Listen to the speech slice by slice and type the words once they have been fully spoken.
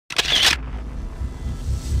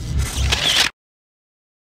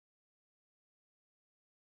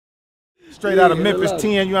Straight out of Memphis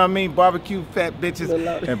 10, you know what I mean? Barbecue, fat bitches,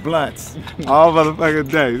 and blunts. All motherfucking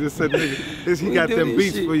day. This nigga, he got them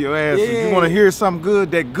beats for your ass. Yeah. If you want to hear something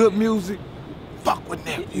good, that good music, fuck with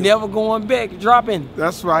nephew. Never going back, dropping.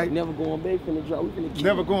 That's right. Never going back, finna drop. We finna keep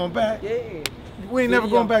Never going back? Yeah. We ain't never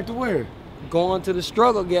going back to where? Going to the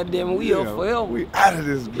struggle, goddamn. We up forever. We out of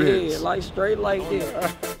this bitch. Yeah, like straight like this.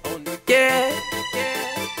 Yeah.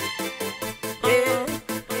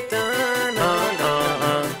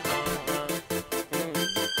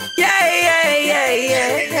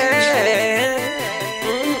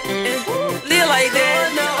 Live like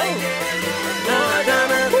that.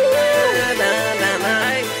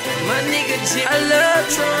 My nigga Jim, I love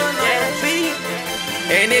Tron beat.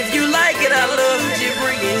 And if you like it, I love Jim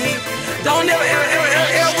bringing heat. Don't ever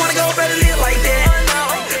wanna go better live like that.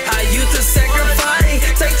 I used to sacrifice,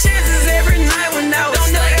 take chances every night when I was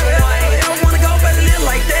ever wanna go better live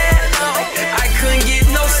like that. I couldn't get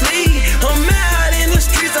no sleep. I'm out in the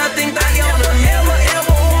streets. I think I ever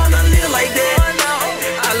wanna live like that.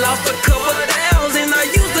 I lost a couple thousand. I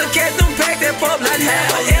used to catch them pack that public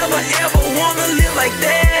house. Ever wanna live like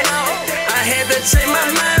that. I had to change my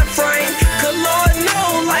mind frame, 'cause Lord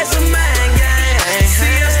knows life's a mind game.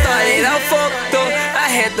 See, I started out fucked up. I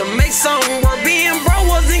had to make something work. Being broke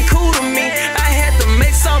wasn't cool to me. I had to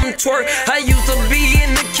make something twerk. I used to be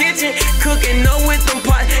in the kitchen cooking up with them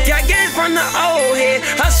pots. Got game from the old head.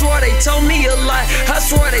 I swore they told me a lot. I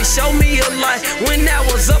swore they showed me a lot. When I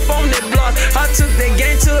was up on that block, I took that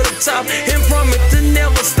game to the top and promised to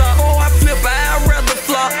never stop. Oh, I flip, I'd rather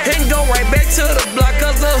flop and go right back to the block.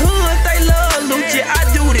 'Cause the hood, they love loot. Yeah, I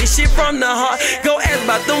do this shit from the heart. Go ask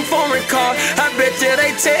about them foreign cars. I bet you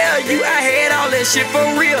they tell you I had all that shit for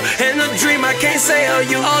real. And a dream I can't sell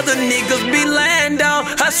you. Other niggas be lying down.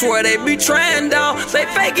 I swear they be trying down. They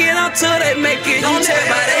fake it until they make it. Don't tell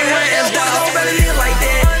by their hands down. Don't better live like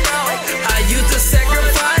that. I used to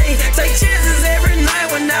sacrifice, take chances every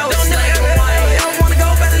night when I was I wanna go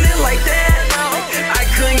better live like that. I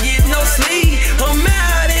couldn't get no sleep. I'm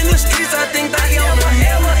out in the streets. I think I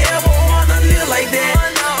ever wanna live like that.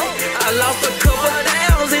 I lost a couple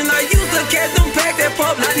thousand. I used to catch them pack that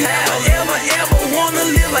public house. Ever wanna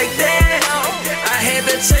live like that. I had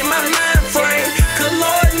to change my mind frame, 'cause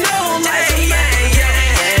Lord knows life's a man.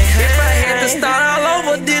 If I had to start all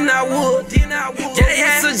over, then I would.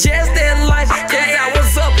 Yeah, I suggest that life, 'cause I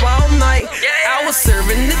was up all night. I was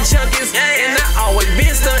serving the junkies, and I always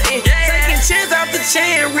been stunting. Taking chance after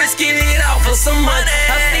chance, risking it all for some money.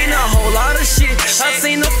 I seen a whole lot of shit. I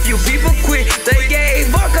seen a few people quit. They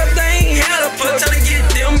gave up 'cause they ain't had a push to get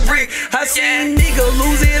them brick. I seen niggas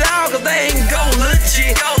lose it all 'cause they ain't go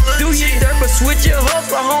legit. Do your dirt, but switch your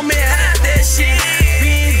hustle, homie, hide that shit.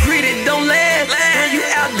 Being greedy don't last when you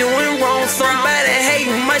out doing wrong. Somebody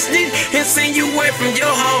hating my sneak and send you away from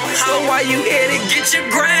your home. So why you at it? Get your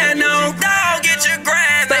grind on, dog, get your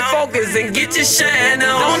grind on. Stay focused and get your shine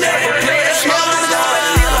on. Don't ever play that small,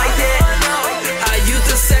 live like that. I used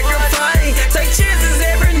to sacrifice, take chances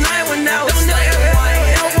every night when I was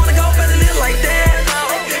I wanna go better live like that.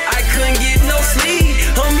 I couldn't get no sleep.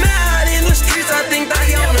 I'm out in the streets. I think I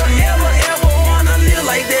ever wanna live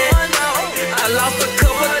like that. I lost a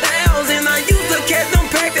couple thousand. I used to catch them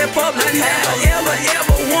pack that public house.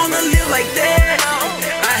 Ever wanna live like that.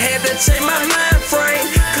 I had to change my mind frame,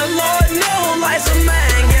 'cause Lord knows life's a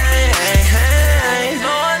man.